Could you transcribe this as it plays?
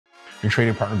Your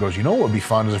training partner goes, you know what would be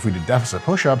fun is if we did deficit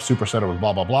push-ups, superset it with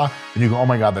blah, blah, blah. And you go, oh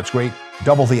my God, that's great.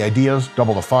 Double the ideas,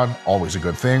 double the fun, always a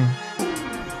good thing.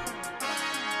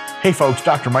 Hey folks,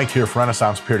 Dr. Mike here for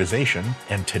Renaissance Periodization,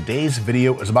 and today's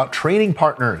video is about training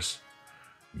partners.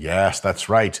 Yes, that's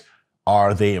right.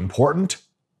 Are they important?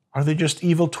 Are they just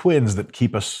evil twins that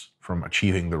keep us from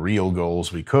achieving the real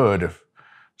goals we could if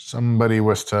somebody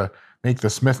was to make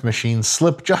the Smith machine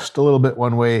slip just a little bit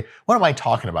one way? What am I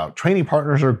talking about? Training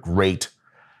partners are great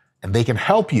and they can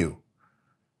help you.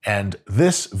 And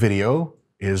this video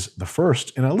is the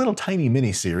first in a little tiny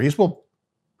mini series. We'll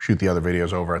shoot the other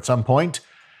videos over at some point,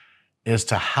 as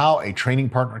to how a training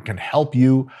partner can help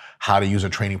you, how to use a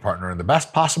training partner in the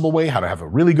best possible way, how to have a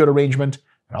really good arrangement,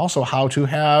 and also how to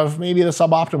have maybe the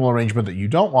suboptimal arrangement that you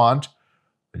don't want,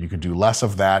 that you can do less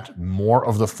of that, more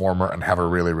of the former, and have a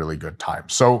really, really good time.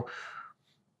 So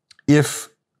if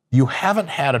you haven't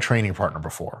had a training partner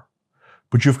before,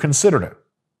 but you've considered it,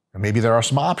 and maybe there are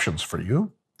some options for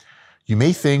you, you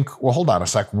may think, well, hold on a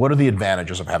sec, what are the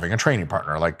advantages of having a training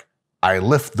partner? Like, I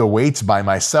lift the weights by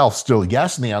myself, still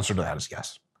yes, and the answer to that is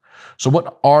yes. So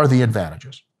what are the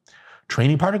advantages?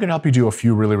 Training partner can help you do a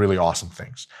few really, really awesome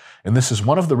things. And this is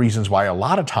one of the reasons why a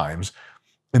lot of times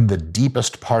in the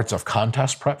deepest parts of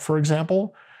contest prep, for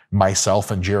example, myself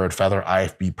and Jared Feather,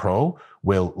 IFB Pro,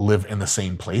 will live in the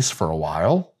same place for a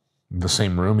while, the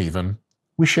same room even.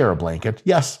 We share a blanket.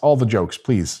 Yes, all the jokes,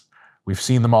 please. We've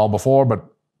seen them all before, but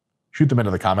shoot them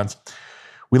into the comments.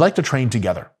 We like to train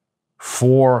together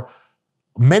for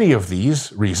many of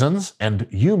these reasons, and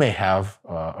you may have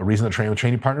a reason to train with a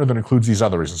training partner that includes these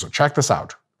other reasons. So check this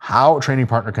out, how a training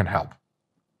partner can help.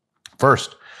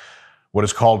 First, what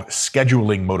is called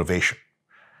scheduling motivation.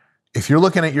 If you're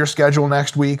looking at your schedule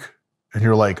next week and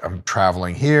you're like, I'm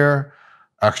traveling here,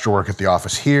 extra work at the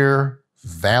office here,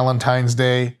 Valentine's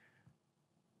Day.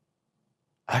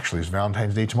 Actually, it's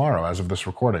Valentine's Day tomorrow as of this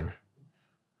recording.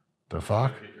 The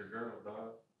fuck?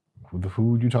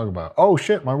 Who would you talk about? Oh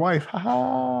shit, my wife.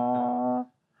 Haha.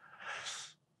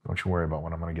 Don't you worry about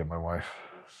when I'm gonna get my wife.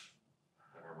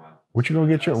 What you gonna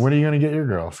get your? When are you gonna get your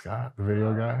girl, Scott? The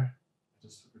video guy.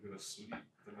 Just took her to a suite,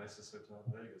 the nicest hotel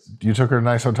in Vegas. You took her to a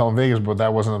nice hotel in Vegas, but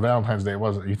that wasn't a Valentine's Day,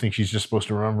 was it? You think she's just supposed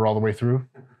to remember all the way through?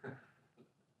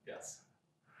 Yes.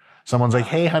 Someone's like,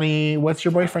 "Hey, honey, what's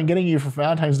your boyfriend getting you for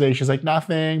Valentine's Day?" She's like,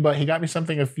 "Nothing, but he got me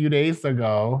something a few days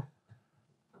ago."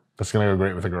 That's gonna go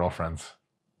great with the girlfriends.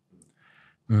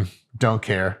 Don't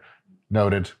care.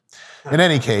 Noted. In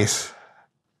any case,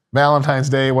 Valentine's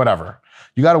Day, whatever.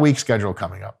 You got a week schedule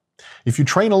coming up. If you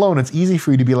train alone, it's easy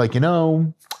for you to be like, I'm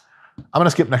going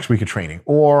to skip next week of training,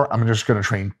 or I'm just going to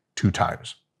train 2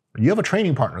 times. You have a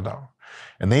training partner though,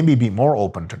 and they may be more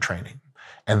open to training,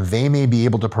 and they may be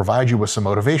able to provide you with some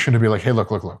motivation to be like, hey,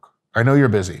 look. I know you're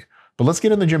busy, but let's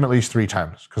get in the gym at least 3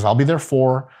 times because I'll be there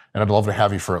 4, and I'd love to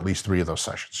have you for at least 3 of those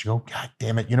sessions. You go, God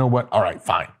damn it. You know what? All right,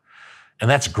 fine. And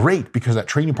that's great because that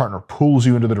training partner pulls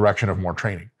you into the direction of more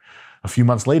training. A few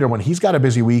months later, when he's got a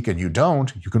busy week and you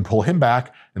don't, you can pull him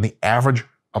back and the average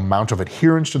amount of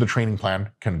adherence to the training plan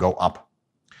can go up.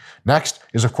 Next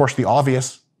is, of course, the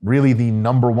obvious, really the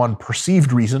number one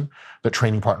perceived reason that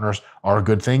training partners are a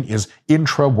good thing is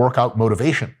intra-workout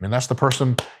motivation. I mean, that's the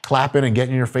person clapping and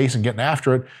getting in your face and getting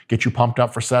after it, get you pumped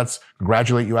up for sets,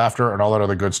 congratulate you after, and all that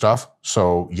other good stuff.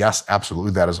 So yes,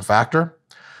 absolutely, that is a factor.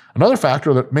 Another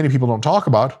factor that many people don't talk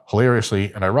about,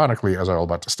 hilariously and ironically, as I'm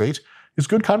about to state, is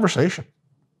good conversation.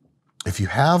 If you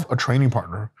have a training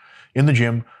partner in the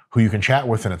gym who you can chat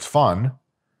with and it's fun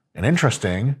and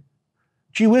interesting,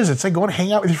 gee whiz, it's like going to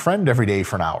hang out with your friend every day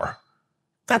for an hour.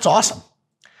 That's awesome.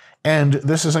 And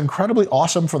this is incredibly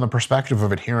awesome from the perspective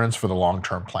of adherence for the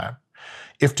long-term plan.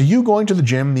 If to you going to the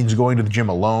gym means going to the gym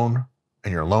alone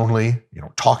and you're lonely, you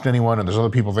don't talk to anyone and there's other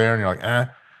people there and you're like, and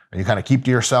you kind of keep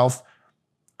to yourself,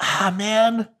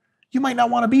 man, you might not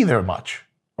want to be there much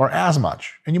or as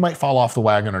much, and you might fall off the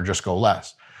wagon or just go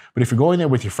less. But if you're going there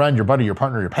with your friend, your buddy, your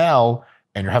partner, your pal,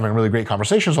 and you're having really great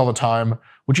conversations all the time,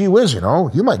 well, gee whiz,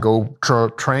 you might go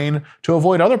train to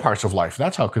avoid other parts of life.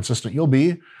 That's how consistent you'll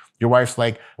be. Your wife's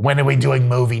like, when are we doing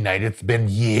movie night? It's been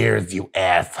years, you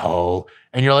asshole.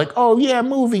 And you're like, oh yeah,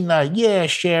 movie night. Yeah,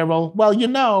 Cheryl. Well,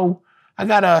 I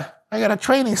got a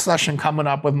training session coming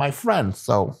up with my friends.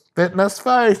 So fitness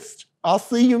first. I'll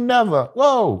see you never.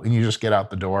 Whoa. And you just get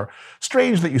out the door.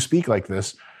 Strange that you speak like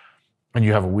this and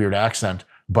you have a weird accent,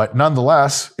 but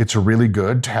nonetheless, it's really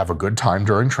good to have a good time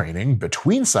during training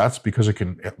between sets because it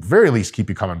can at the very least keep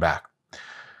you coming back.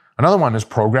 Another one is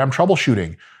program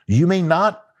troubleshooting. You may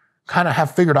not kind of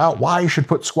have figured out why you should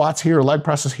put squats here or leg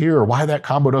presses here or why that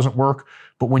combo doesn't work,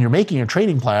 But when you're making a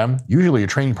training plan, usually a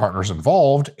training partner's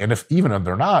involved. And if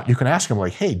they're not, you can ask him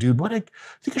like, hey, dude, what do you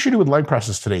think I should do with leg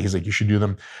presses today? He's like, you should do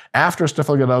them after stiff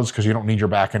leg delts because you don't need your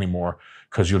back anymore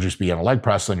because you'll just be on a leg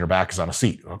press and your back is on a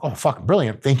seat. Like, oh, fucking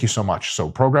brilliant. Thank you so much. So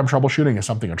program troubleshooting is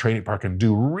something a training partner can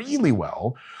do really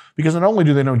well because not only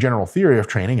do they know general theory of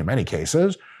training in many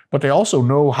cases, but they also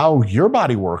know how your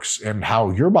body works and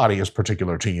how your body is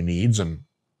particular to your needs and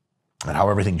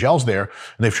how everything gels there.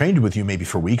 And they've trained with you maybe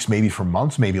for weeks, maybe for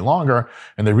months, maybe longer,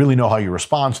 and they really know how you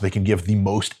respond so they can give the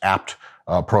most apt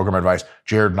program advice.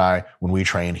 Jared and I, when we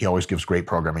train, he always gives great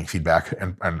programming feedback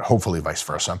and hopefully vice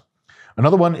versa.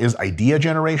 Another one is idea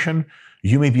generation.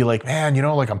 You may be like, man,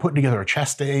 like I'm putting together a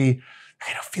chest day.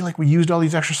 I don't feel like we used all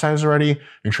these exercises already.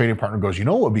 Your training partner goes,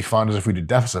 what would be fun is if we did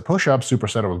deficit push-ups,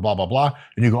 superset it with blah, blah, blah.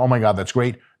 And you go, oh my God, that's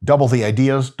great. Double the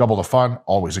ideas, double the fun,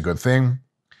 always a good thing.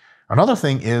 Another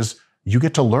thing is you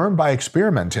get to learn by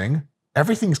experimenting.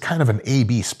 Everything's kind of an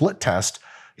A-B split test.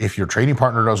 If your training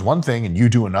partner does one thing and you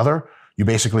do another, you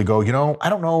basically go, I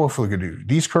don't know if we could do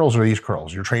these curls or these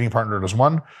curls. Your training partner does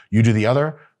one, you do the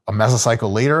other. A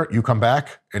mesocycle later, you come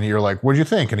back and you're like, what'd you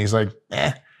think? And he's like,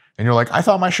 eh. And you're like, I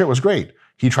thought my shit was great.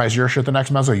 He tries your shit the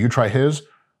next meso, you try his.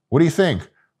 What do you think?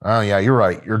 Oh yeah, you're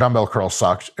right. Your dumbbell curls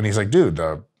sucked. And he's like, dude,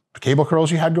 the cable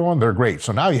curls you had going, they're great.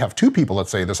 So now you have two people that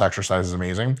say this exercise is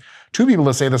amazing, two people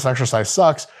that say this exercise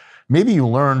sucks. Maybe you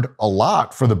learned a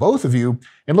lot for the both of you.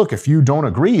 And look, if you don't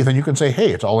agree, then you can say,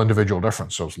 hey, it's all individual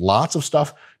difference. So lots of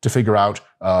stuff to figure out,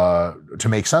 to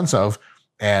make sense of.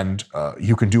 And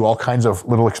you can do all kinds of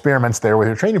little experiments there with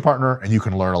your training partner and you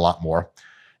can learn a lot more.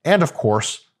 And of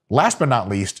course, last but not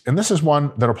least, and this is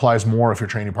one that applies more if your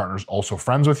training partner is also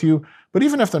friends with you, but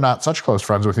even if they're not such close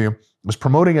friends with you, is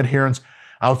promoting adherence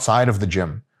outside of the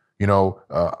gym.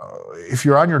 If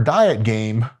you're on your diet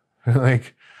game,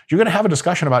 like you're going to have a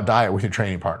discussion about diet with your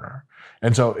training partner.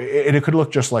 And so it could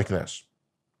look just like this.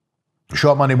 You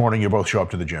show up Monday morning, you both show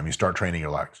up to the gym, you start training your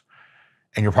legs.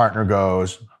 And your partner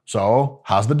goes, so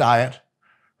how's the diet,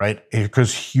 right?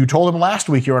 Because you told him last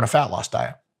week you were on a fat loss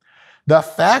diet. The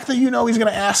fact that he's going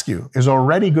to ask you is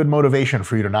already good motivation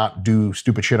for you to not do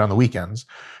stupid shit on the weekends.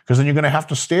 Because then you're going to have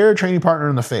to stare your training partner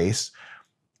in the face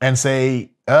and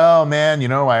say, oh man,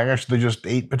 I actually just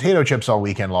ate potato chips all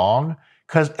weekend long.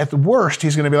 Because at the worst,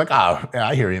 he's going to be like, oh, yeah,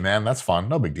 I hear you, man. That's fun.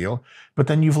 No big deal. But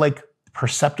then you've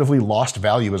perceptively lost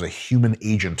value as a human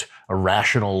agent, a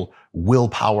rational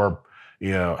willpower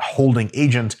holding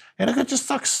agent. And it just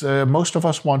sucks. Most of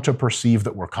us want to perceive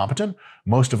that we're competent.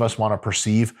 Most of us want to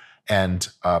perceive and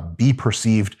be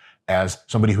perceived as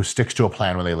somebody who sticks to a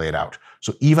plan when they lay it out.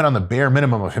 So even on the bare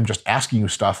minimum of him just asking you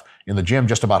stuff in the gym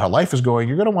just about how life is going,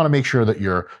 you're going to want to make sure that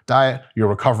your diet, your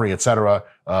recovery, etc.,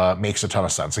 makes a ton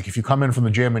of sense. Like if you come in from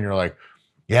the gym and you're like,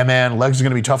 yeah, man, legs are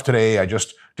going to be tough today. I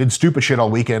just did stupid shit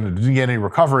all weekend and didn't get any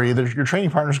recovery. Your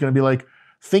training partner's going to be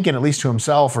thinking at least to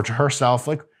himself or to herself,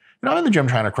 I'm in the gym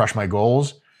trying to crush my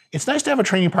goals. It's nice to have a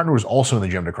training partner who's also in the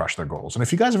gym to crush their goals. And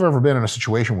if you guys have ever been in a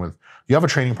situation with, you have a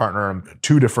training partner in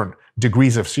two different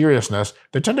degrees of seriousness,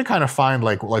 they tend to kind of find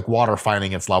like water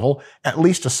finding its level, at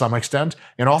least to some extent.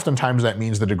 And oftentimes that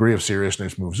means the degree of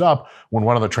seriousness moves up when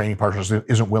one of the training partners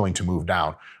isn't willing to move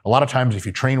down. A lot of times if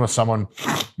you train with someone,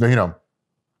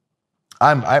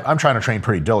 I'm trying to train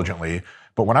pretty diligently,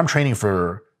 but when I'm training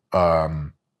for,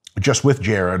 just with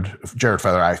Jared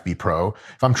Feather, IFB Pro,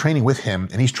 if I'm training with him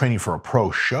and he's training for a pro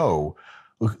show,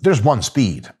 there's one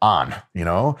speed on,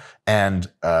 and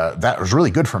that was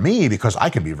really good for me because I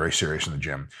can be very serious in the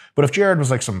gym. But if Jared was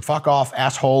like some fuck off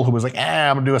asshole who was like,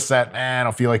 I'm gonna do a set, I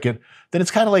don't feel like it, then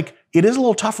it's kind of like, it is a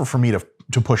little tougher for me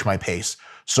to push my pace.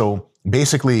 So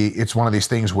basically it's one of these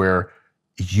things where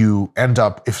you end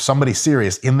up, if somebody's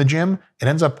serious in the gym, it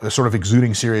ends up sort of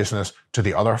exuding seriousness to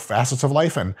the other facets of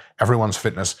life and everyone's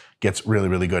fitness gets really,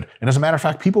 really good. And as a matter of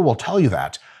fact, people will tell you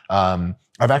that.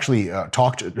 I've actually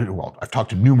talked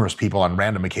to numerous people on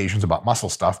random occasions about muscle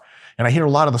stuff, and I hear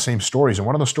a lot of the same stories. And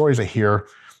one of the stories I hear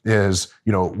is,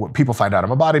 when people find out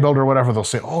I'm a bodybuilder or whatever, they'll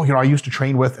say, oh, I used to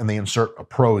train with, and they insert a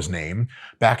pro's name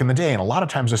back in the day. And a lot of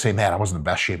times they say, man, I was in the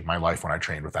best shape of my life when I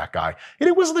trained with that guy. And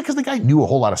it wasn't because the guy knew a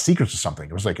whole lot of secrets or something.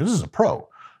 It was like, this is a pro.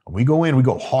 When we go in, we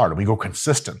go hard and we go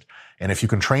consistent. And if you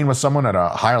can train with someone at a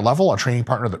higher level, a training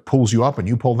partner that pulls you up and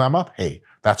you pull them up, hey,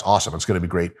 that's awesome. It's going to be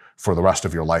great for the rest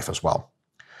of your life as well.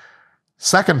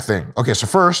 Second thing. Okay, so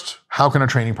first, how can a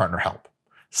training partner help?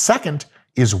 Second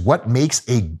is what makes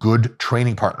a good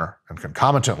training partner, and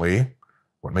concomitantly,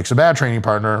 what makes a bad training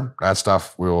partner. That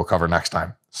stuff we will cover next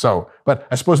time. So, but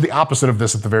I suppose the opposite of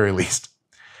this at the very least.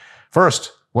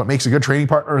 First, what makes a good training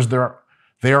partner is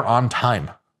they're on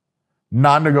time.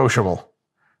 Non-negotiable.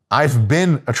 I've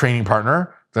been a training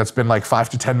partner that's been like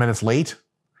 5 to 10 minutes late,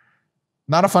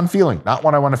 Not a fun feeling, not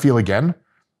one I want to feel again.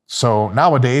 So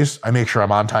nowadays, I make sure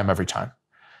I'm on time every time.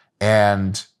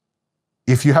 And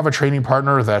if you have a training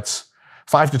partner that's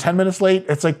 5 to 10 minutes late,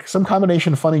 it's like some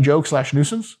combination of funny joke /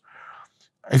 nuisance.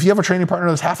 If you have a training partner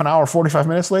that's half an hour, 45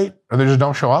 minutes late, or they just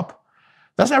don't show up,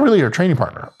 that's not really your training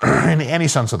partner in any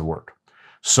sense of the word.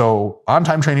 So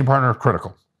on-time training partner,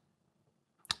 critical.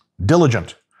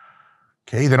 Diligent.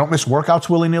 Okay, they don't miss workouts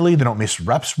willy-nilly. They don't miss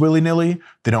reps willy-nilly.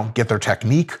 They don't get their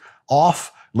technique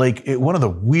off. Like one of the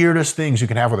weirdest things you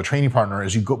can have with a training partner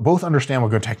is you both understand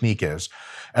what good technique is.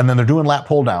 And then they're doing lat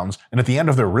pull downs. And at the end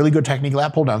of their really good technique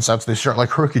lat pull down sets, they start like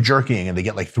herky-jerkying and they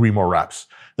get like 3 more reps.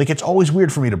 Like it's always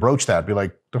weird for me to broach that. Be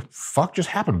like, the fuck just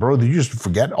happened, bro? Did you just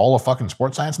forget all of fucking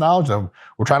sports science knowledge that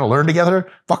we're trying to learn together?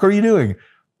 Fuck are you doing?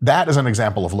 That is an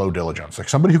example of low diligence. Like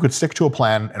somebody who could stick to a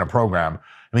plan and a program.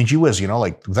 I mean, gee whiz, you know,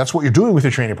 like that's what you're doing with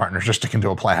your training partners, just sticking to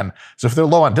a plan. So if they're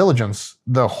low on diligence,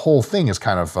 the whole thing is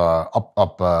kind of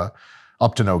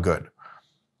up to no good.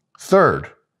 Third,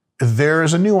 there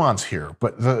is a nuance here,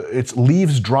 but it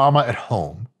leaves drama at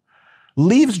home.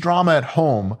 Leaves drama at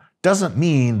home doesn't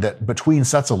mean that between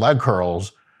sets of leg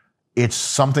curls, it's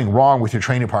something wrong with your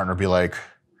training partner. Be like,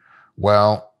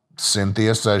 well,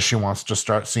 Cynthia says she wants to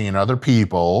start seeing other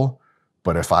people,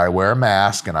 but if I wear a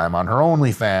mask and I'm on her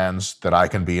OnlyFans, that I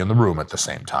can be in the room at the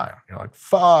same time. You're like,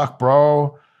 fuck,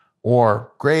 bro.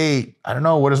 Or, great, I don't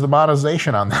know, what is the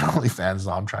monetization on that OnlyFans?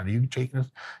 No, I'm trying to,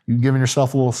 you giving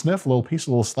yourself a little sniff, a little piece,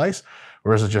 a little slice?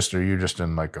 Or is it just, are you just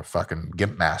in like a fucking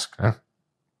gimp mask? Huh?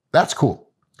 That's cool.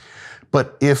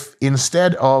 But if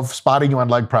instead of spotting you on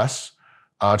leg press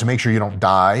to make sure you don't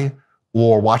die,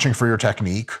 or watching for your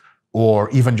technique, or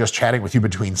even just chatting with you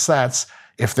between sets,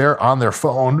 if they're on their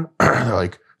phone, they're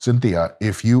like, Cynthia,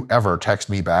 if you ever text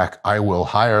me back, I will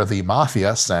hire the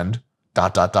mafia, send, ...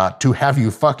 to have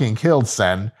you fucking killed,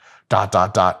 send, ...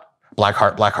 black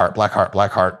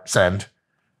heart, send.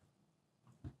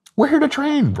 We're here to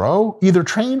train, bro. Either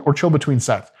train or chill between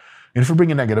sets. And if you're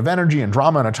bringing negative energy and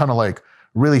drama and a ton of like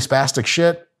really spastic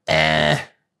shit,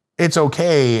 it's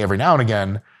okay every now and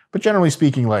again. But generally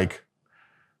speaking, like,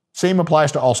 same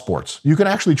applies to all sports. You can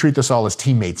actually treat this all as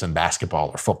teammates in basketball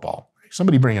or football.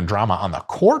 Somebody bringing drama on the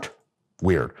court?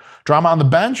 Weird. Drama on the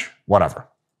bench? Whatever.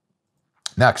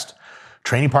 Next,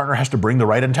 training partner has to bring the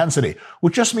right intensity,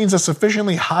 which just means a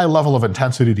sufficiently high level of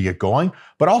intensity to get going,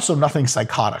 but also nothing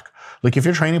psychotic. Like if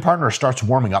your training partner starts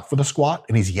warming up for the squat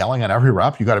and he's yelling on every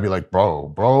rep, you got to be like,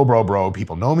 bro,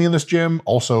 people know me in this gym.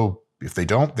 Also, if they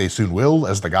don't, they soon will.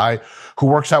 As the guy who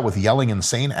works out with yelling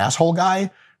insane asshole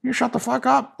guy, you shut the fuck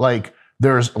up. Like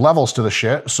there's levels to the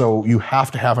shit. So you have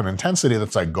to have an intensity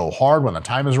that's like go hard when the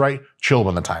time is right, chill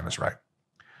when the time is right.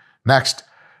 Next,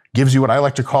 gives you what I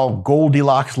like to call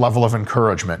Goldilocks level of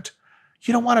encouragement.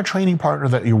 You don't want a training partner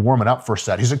that you're warming up for a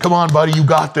set. He said, come on, buddy, you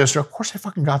got this. Of course I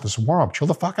fucking got this. Warm up, chill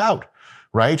the fuck out,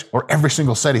 right? Or every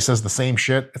single set he says the same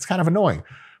shit. It's kind of annoying.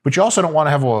 But you also don't want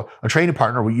to have a training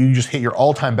partner where you just hit your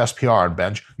all-time best PR on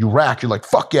bench. You rack, you're like,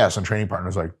 fuck yes. And training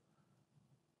partner's like,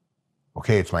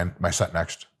 okay, it's my set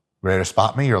next. Ready to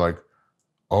spot me? You're like,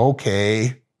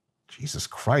 okay, Jesus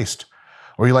Christ.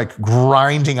 Or you're like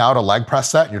grinding out a leg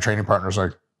press set and your training partner's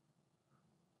like,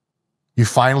 you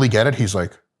finally get it. He's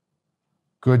like,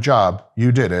 good job,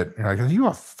 you did it. You're like, are you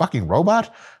a fucking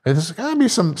robot? There's gotta be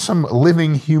some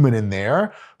living human in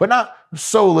there, but not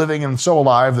so living and so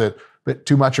alive that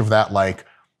too much of that like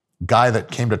guy that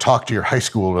came to talk to your high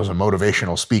school as a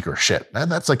motivational speaker shit.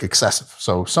 That's like excessive.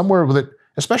 So somewhere with it,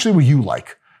 especially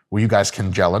where you guys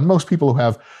can gel. And most people who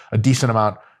have a decent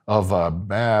amount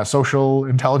of social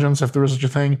intelligence, if there is such a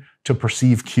thing, to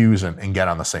perceive cues and get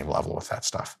on the same level with that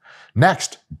stuff.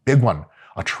 Next, big one.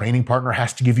 A training partner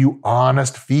has to give you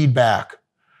honest feedback.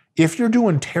 If you're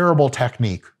doing terrible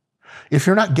technique, if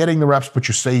you're not getting the reps but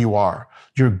you say you are,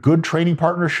 your good training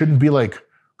partner shouldn't be like,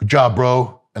 good job,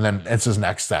 bro, and then it's his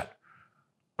next set.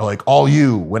 Or like, all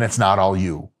you, when it's not all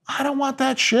you. I don't want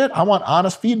that shit. I want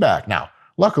honest feedback. Now,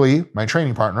 luckily, my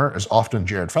training partner is often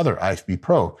Jared Feather, IFB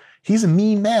Pro. He's a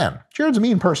mean man. Jared's a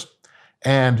mean person.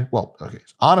 And, well, okay,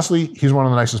 honestly, he's one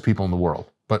of the nicest people in the world.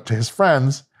 But to his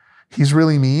friends, he's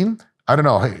really mean. I don't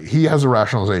know. He has a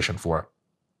rationalization for it.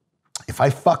 If I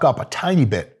fuck up a tiny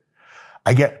bit,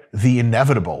 I get the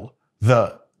inevitable,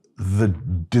 the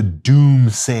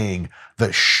doom-saying,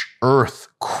 the earth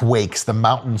quakes, the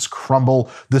mountains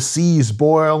crumble, the seas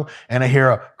boil, and I hear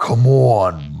a, come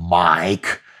on,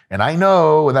 Mike. And I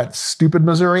know with that stupid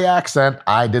Missouri accent,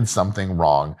 I did something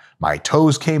wrong. My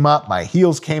toes came up, my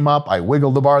heels came up, I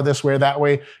wiggled the bar this way or that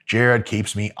way. Jared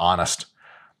keeps me honest.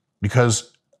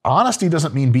 Because honesty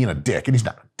doesn't mean being a dick, and he's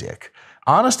not a dick.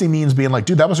 Honesty means being like,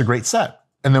 dude, that was a great set.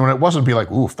 And then when it wasn't, be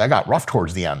like, oof, that got rough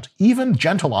towards the end. Even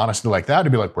gentle honesty like that to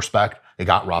be like, respect, it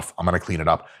got rough. I'm going to clean it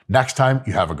up. Next time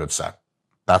you have a good set.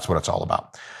 That's what it's all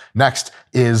about. Next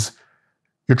is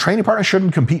your training partner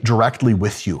shouldn't compete directly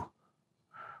with you.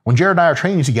 When Jared and I are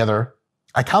training together,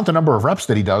 I count the number of reps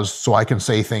that he does so I can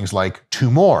say things like 2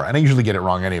 more. And I usually get it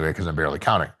wrong anyway because I'm barely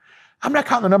counting. I'm not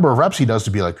counting the number of reps he does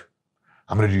to be like,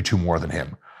 I'm going to do 2 more than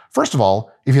him. First of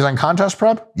all, if he's on contest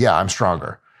prep, yeah, I'm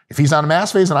stronger. If he's on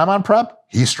mass phase and I'm on prep,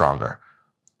 he's stronger.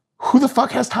 Who the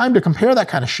fuck has time to compare that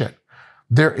kind of shit?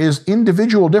 There is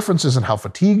individual differences in how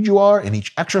fatigued you are in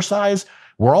each exercise.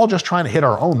 We're all just trying to hit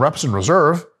our own reps in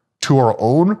reserve to our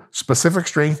own specific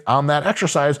strength on that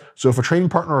exercise. So if a training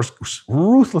partner is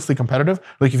ruthlessly competitive,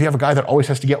 like if you have a guy that always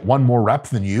has to get 1 more rep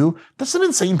than you, that's an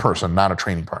insane person, not a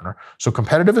training partner. So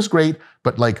competitive is great,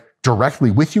 but like directly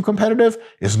with you competitive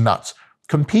is nuts.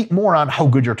 Compete more on how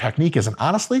good your technique is. And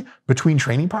honestly, between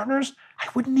training partners, I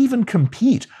wouldn't even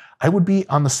compete. I would be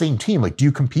on the same team. Like, do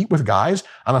you compete with guys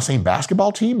on the same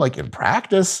basketball team? Like in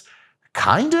practice,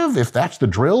 kind of, if that's the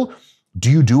drill. Do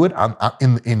you do it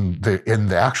in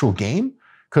the actual game?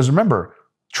 Because remember,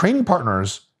 training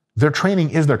partners, their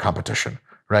training is their competition,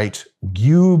 right?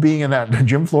 You being in that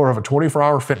gym floor of a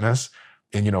 24-hour fitness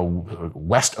in,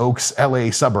 West Oaks,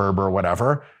 LA suburb or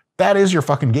whatever, that is your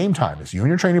fucking game time. It's you and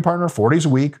your training partner 4 days a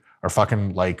week are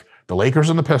fucking like the Lakers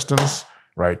and the Pistons,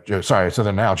 right? Sorry, I said the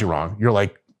analogy wrong. You're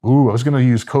like, ooh, I was going to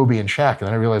use Kobe and Shaq, and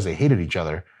then I realized they hated each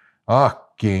other.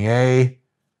 Fucking A.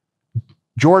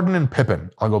 Jordan and Pippen,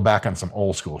 I'll go back on some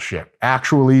old school shit.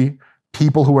 Actually,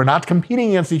 people who are not competing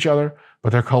against each other,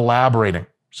 but they're collaborating.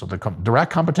 So the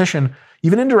direct competition,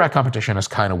 even indirect competition, is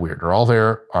kind of weird. They're all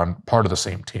there on part of the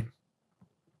same team.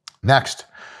 Next,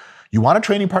 you want a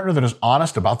training partner that is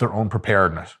honest about their own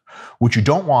preparedness. What you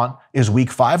don't want is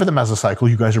week 5 of the mesocycle,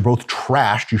 you guys are both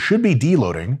trashed, you should be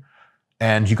deloading,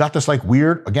 and you got this like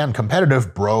weird, again,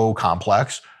 competitive bro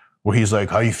complex, where he's like,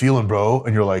 how you feeling, bro?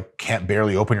 And you're like, can't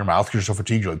barely open your mouth because you're so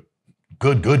fatigued. You're like,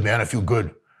 good, man, I feel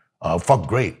good. Fuck,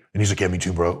 great. And he's like, yeah, me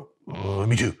too, bro.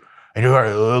 Me too. And you're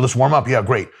like, let's warm up. Yeah,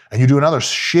 great. And you do another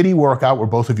shitty workout where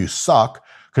both of you suck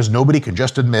because nobody can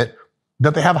just admit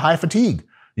that they have high fatigue.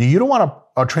 You don't want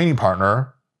a training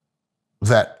partner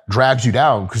that drags you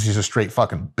down because he's a straight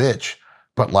fucking bitch.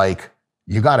 But like,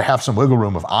 you got to have some wiggle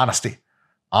room of honesty.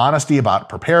 Honesty about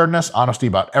preparedness, honesty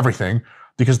about everything.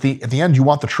 Because at the end, you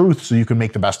want the truth so you can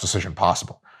make the best decision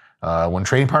possible. When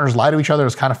training partners lie to each other,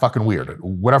 it's kind of fucking weird,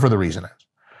 whatever the reason is.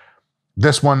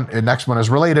 Next one is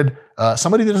related.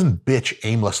 Somebody that doesn't bitch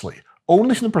aimlessly.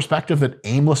 Only from the perspective that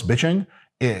aimless bitching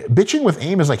with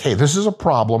aim is like, hey, this is a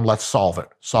problem, let's solve it.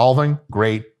 Solving,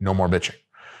 great, no more bitching.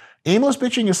 Aimless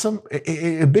bitching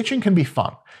bitching can be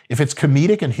fun. If it's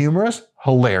comedic and humorous,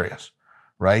 hilarious.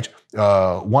 Right?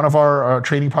 One of our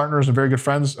training partners and very good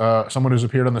friends, someone who's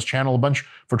appeared on this channel a bunch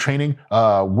for training,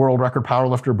 world record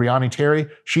powerlifter Brianni Terry,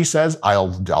 she says,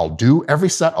 I'll do every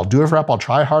set, I'll do every rep, I'll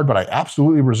try hard, but I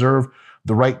absolutely reserve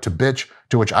the right to bitch,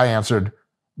 to which I answered,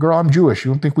 girl, I'm Jewish.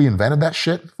 You don't think we invented that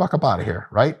shit? Fuck up out of here,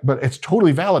 right? But it's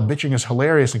totally valid. Bitching is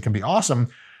hilarious and can be awesome.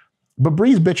 But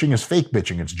Bree's bitching is fake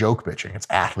bitching. It's joke bitching. It's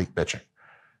athlete bitching.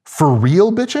 For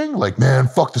real bitching, like, man,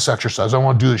 fuck this exercise. I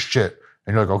want to do this shit.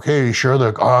 And you're like, okay, you sure?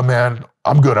 They're like, oh man,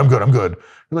 I'm good. You're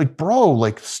like, bro,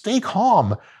 like stay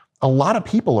calm. A lot of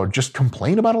people are just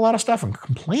complaining about a lot of stuff, and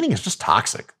complaining is just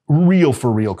toxic. Real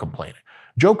for real complaining.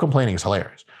 Joke complaining is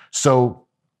hilarious. So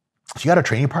if you got a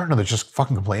training partner that's just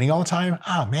fucking complaining all the time,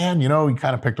 man, you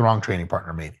kind of picked the wrong training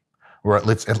partner maybe, or at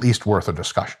least worth a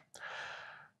discussion.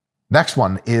 Next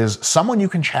one is someone you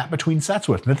can chat between sets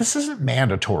with. Now, this isn't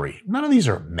mandatory. None of these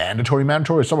are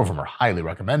mandatory. Some of them are highly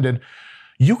recommended.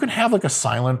 You can have like a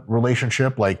silent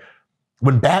relationship. Like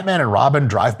when Batman and Robin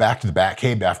drive back to the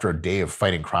Batcave after a day of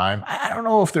fighting crime, I don't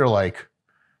know if they're like,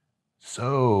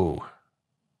 so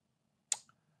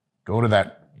go to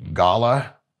that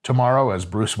gala tomorrow as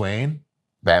Bruce Wayne.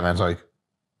 Batman's like,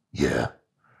 yeah,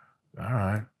 all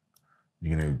right.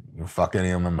 You gonna fuck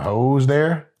any of them hoes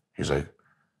there? He's like,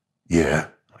 yeah.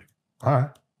 Like, all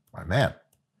right, my man.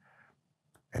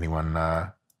 Anyone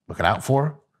looking out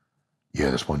for? Yeah,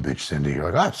 this one bitch, Cindy.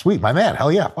 You're like, sweet, my man.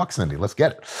 Hell yeah, fuck Cindy. Let's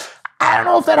get it. I don't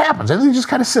know if that happens. I think you just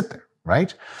kind of sit there,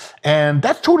 right? And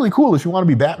that's totally cool if you want to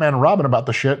be Batman and Robin about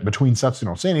the shit. Between sets, you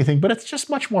don't say anything, but it's just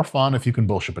much more fun if you can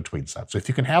bullshit between sets. So if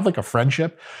you can have like a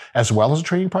friendship as well as a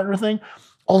training partner thing,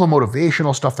 all the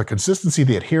motivational stuff, the consistency,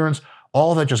 the adherence,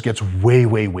 all that just gets way,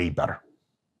 way, way better.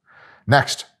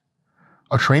 Next,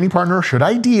 a training partner should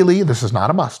ideally, this is not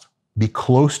a must, be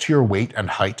close to your weight and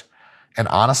height, and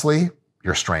honestly,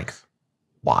 your strength.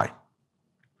 Why?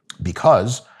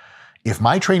 Because If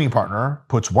my training partner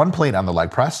puts 1 plate on the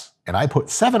leg press and I put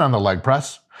 7 on the leg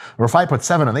press, or if I put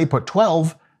 7 and they put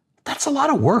 12, that's a lot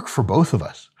of work for both of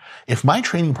us. If my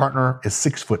training partner is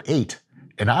 6'8"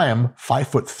 and I am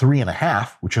 5'3.5",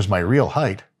 which is my real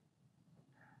height.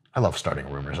 I love starting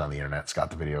rumors on the internet, Scott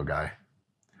the Video Guy.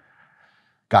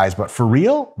 Guys, but for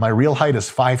real, my real height is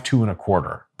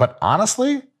 5'2.25". But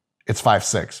honestly, it's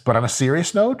 5'6". But on a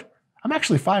serious note, I'm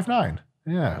actually 5'9".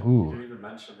 Yeah, ooh. You didn't even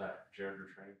mention that Jared, your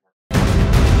training partner.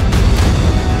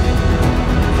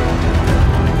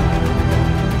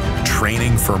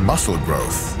 Training for muscle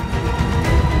growth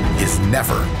is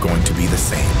never going to be the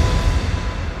same.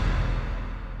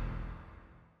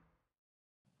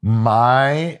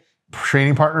 My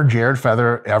training partner, Jared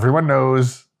Feather, everyone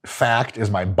knows, fact, is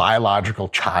my biological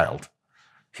child.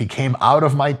 He came out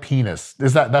of my penis.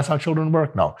 That's how children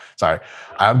work? No, sorry.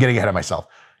 I'm getting ahead of myself.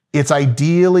 It's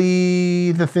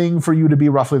ideally the thing for you to be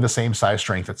roughly the same size,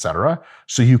 strength, etc.,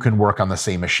 so you can work on the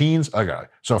same machines. Okay.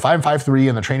 So if I'm 5'3"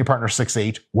 and the training partner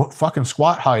 6'8", what fucking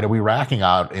squat height are we racking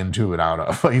out into and out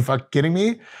of? Are you fucking kidding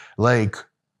me? Like,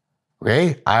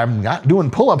 okay, I'm not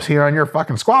doing pull-ups here on your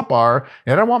fucking squat bar,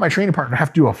 and I don't want my training partner to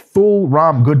have to do a full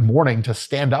ROM good morning to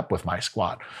stand up with my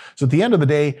squat. So at the end of the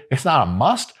day, it's not a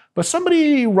must, but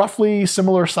somebody roughly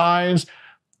similar size,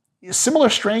 similar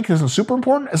strength isn't super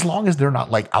important as long as they're not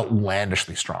like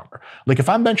outlandishly stronger. Like if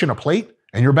I'm benching a plate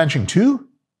and you're benching 2,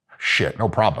 shit, no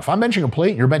problem. If I'm benching a plate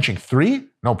and you're benching 3,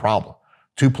 no problem.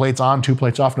 2 plates on, 2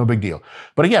 plates off, no big deal.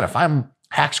 But again, if I'm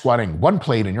hack squatting 1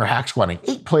 plate and you're hack squatting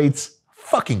 8 plates,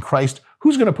 fucking Christ,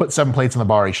 who's going to put 7 plates on the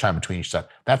bar each time between each set?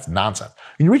 That's nonsense.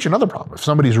 And you reach another problem. If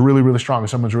somebody's really, really strong and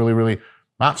someone's really, really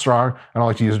not strong, I don't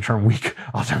like to use the term weak,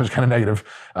 all the time it's kind of negative.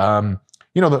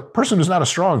 The person who's not as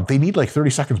strong, they need like 30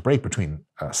 seconds break between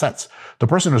sets. The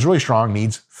person who's really strong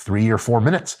needs 3 or 4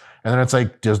 minutes. And then it's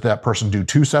like, does that person do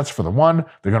 2 sets for the one?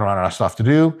 They're going to run out of stuff to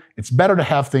do. It's better to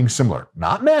have things similar.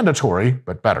 Not mandatory,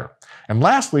 but better. And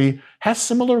lastly, has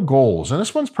similar goals. And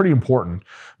this one's pretty important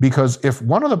because if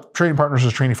one of the training partners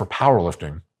is training for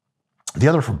powerlifting, the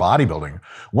other for bodybuilding,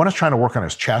 one is trying to work on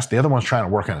his chest, the other one's trying to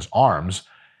work on his arms,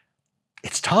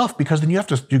 it's tough because then you have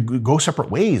to go separate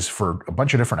ways for a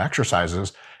bunch of different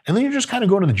exercises. And then you're just kind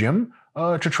of going to the gym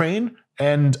to train.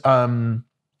 And,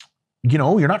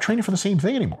 you're not training for the same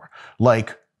thing anymore.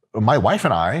 Like my wife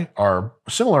and I are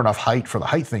similar enough height for the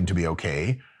height thing to be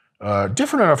okay.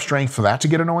 Different enough strength for that to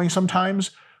get annoying sometimes.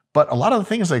 But a lot of the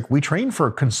things, like we train for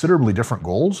considerably different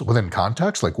goals within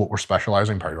context, like what we're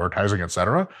specializing, prioritizing,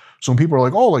 etc. So when people are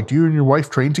like, oh, like do you and your wife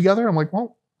train together? I'm like,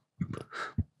 well,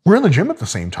 we're in the gym at the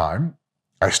same time.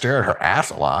 I stare at her ass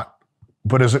a lot,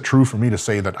 but is it true for me to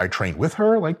say that I train with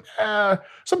her? Like,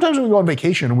 sometimes when we go on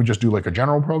vacation and we just do like a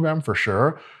general program, for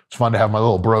sure. It's fun to have my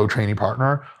little bro training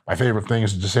partner. My favorite thing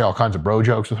is to say all kinds of bro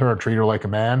jokes with her and treat her like a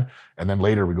man. And then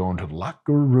later we go into the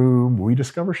locker room, we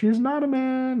discover she is not a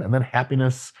man. And then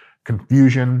happiness,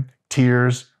 confusion,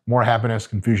 tears, more happiness,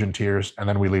 confusion, tears, and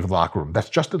then we leave the locker room. That's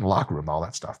just in the locker room, all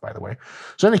that stuff, by the way.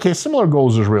 So in any case, similar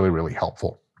goals is really, really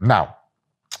helpful. Now,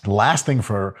 the last thing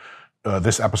for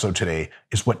this episode today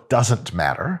is what doesn't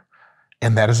matter,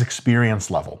 and that is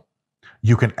experience level.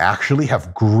 You can actually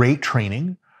have great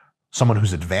training, someone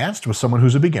who's advanced with someone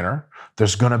who's a beginner.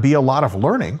 There's going to be a lot of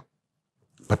learning,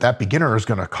 but that beginner is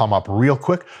going to come up real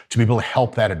quick to be able to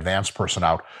help that advanced person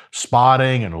out,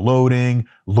 spotting and loading,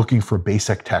 looking for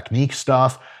basic technique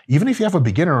stuff. Even if you have a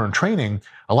beginner in training,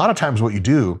 a lot of times what you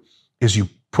do is you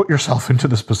put yourself into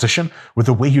this position with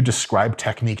the way you describe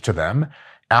technique to them.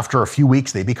 After a few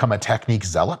weeks, they become a technique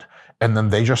zealot, and then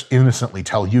they just innocently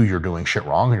tell you you're doing shit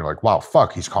wrong, and you're like, wow,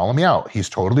 fuck, he's calling me out. He's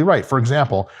totally right. For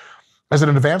example, as an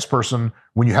advanced person,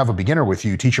 when you have a beginner with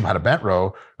you, teach them how to bent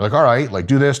row, you're like, all right, like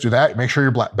do this, do that, make sure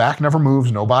your back never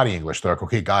moves, no body English. They're like,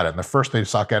 okay, got it. And the first they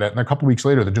suck at it, and a couple weeks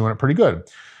later, they're doing it pretty good.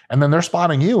 And then they're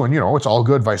spotting you, and it's all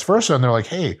good, vice versa. And they're like,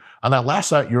 hey, on that last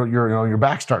set, your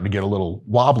back's starting to get a little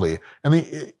wobbly. And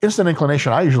the instant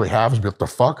inclination I usually have is, what the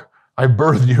fuck? I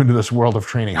birthed you into this world of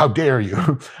training. How dare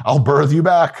you? I'll birth you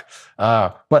back.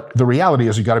 But the reality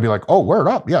is you got to be like, oh, word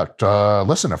up. Yeah,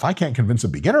 listen, if I can't convince a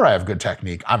beginner I have good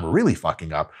technique, I'm really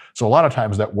fucking up. So a lot of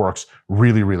times that works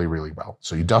really, really, really well.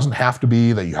 So it doesn't have to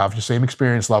be that you have the same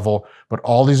experience level, but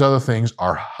all these other things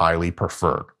are highly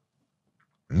preferred.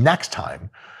 Next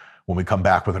time, when we come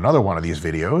back with another one of these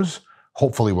videos,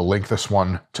 hopefully we'll link this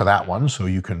one to that one so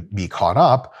you can be caught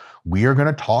up. We are going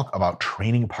to talk about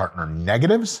training partner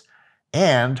negatives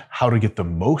and how to get the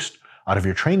most out of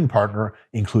your training partner,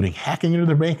 including hacking into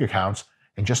their bank accounts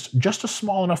and just a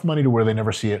small enough money to where they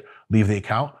never see it leave the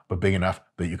account, but big enough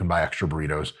that you can buy extra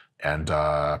burritos and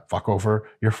fuck over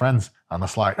your friends on the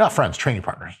slide. Not friends, training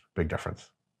partners. Big difference.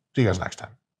 See you guys next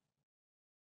time.